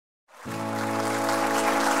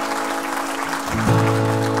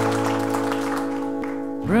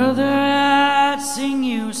Brother, I'd sing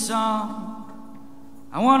you a song.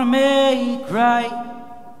 I want to make right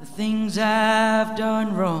the things I've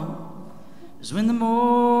done wrong. 'Cause when the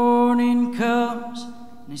morning comes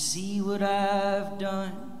and I see what I've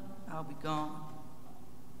done, I'll be gone.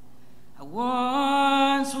 I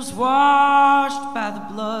once was washed by the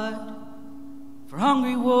blood. For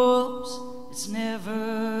hungry wolves, it's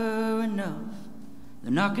never enough. They're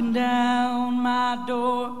knocking down my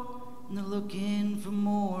door and they're looking for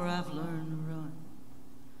more. I've learned to run.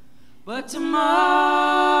 But tomorrow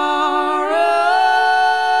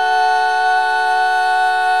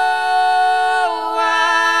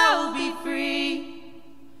I'll be free.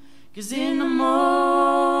 'Cause in the morning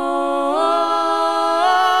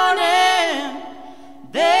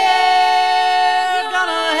they're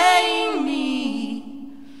gonna hang me.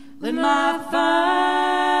 Let my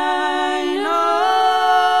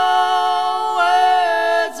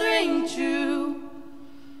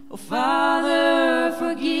Father,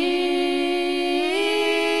 forgive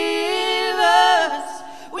us.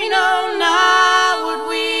 We know not what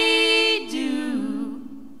we do.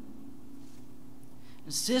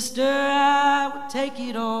 And sister, I would take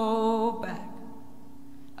it all back.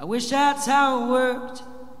 I wish that's how it worked.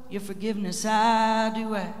 Your forgiveness I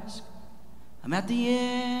do ask. I'm at the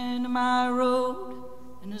end of my road,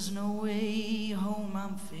 and there's no way home.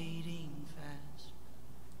 I'm fading fast.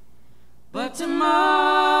 But tomorrow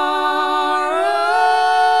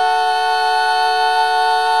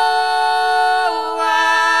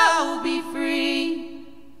I'll be free.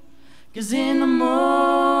 'Cause in the morning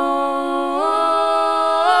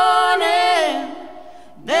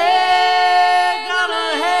they're gonna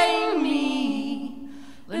hang me.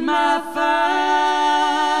 Let my final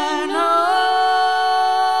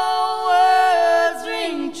words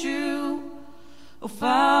ring true. Oh,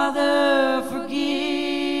 Father, forgive.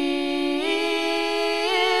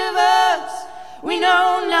 We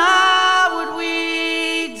know not what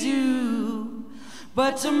we do.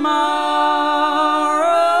 But tomorrow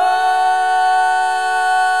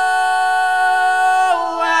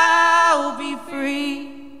I'll be free.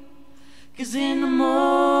 'Cause in the morning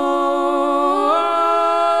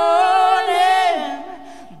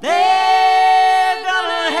they're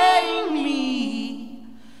gonna hang me.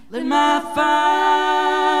 Let my final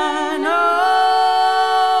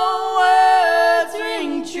words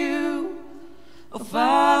ring true. Oh,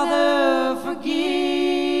 Father, forgive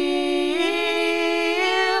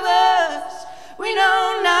us. We know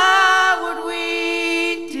not what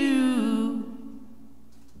we do.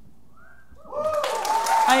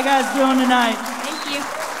 How you guys doing tonight? Thank you.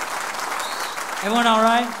 Everyone all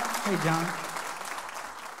right? Hey, John.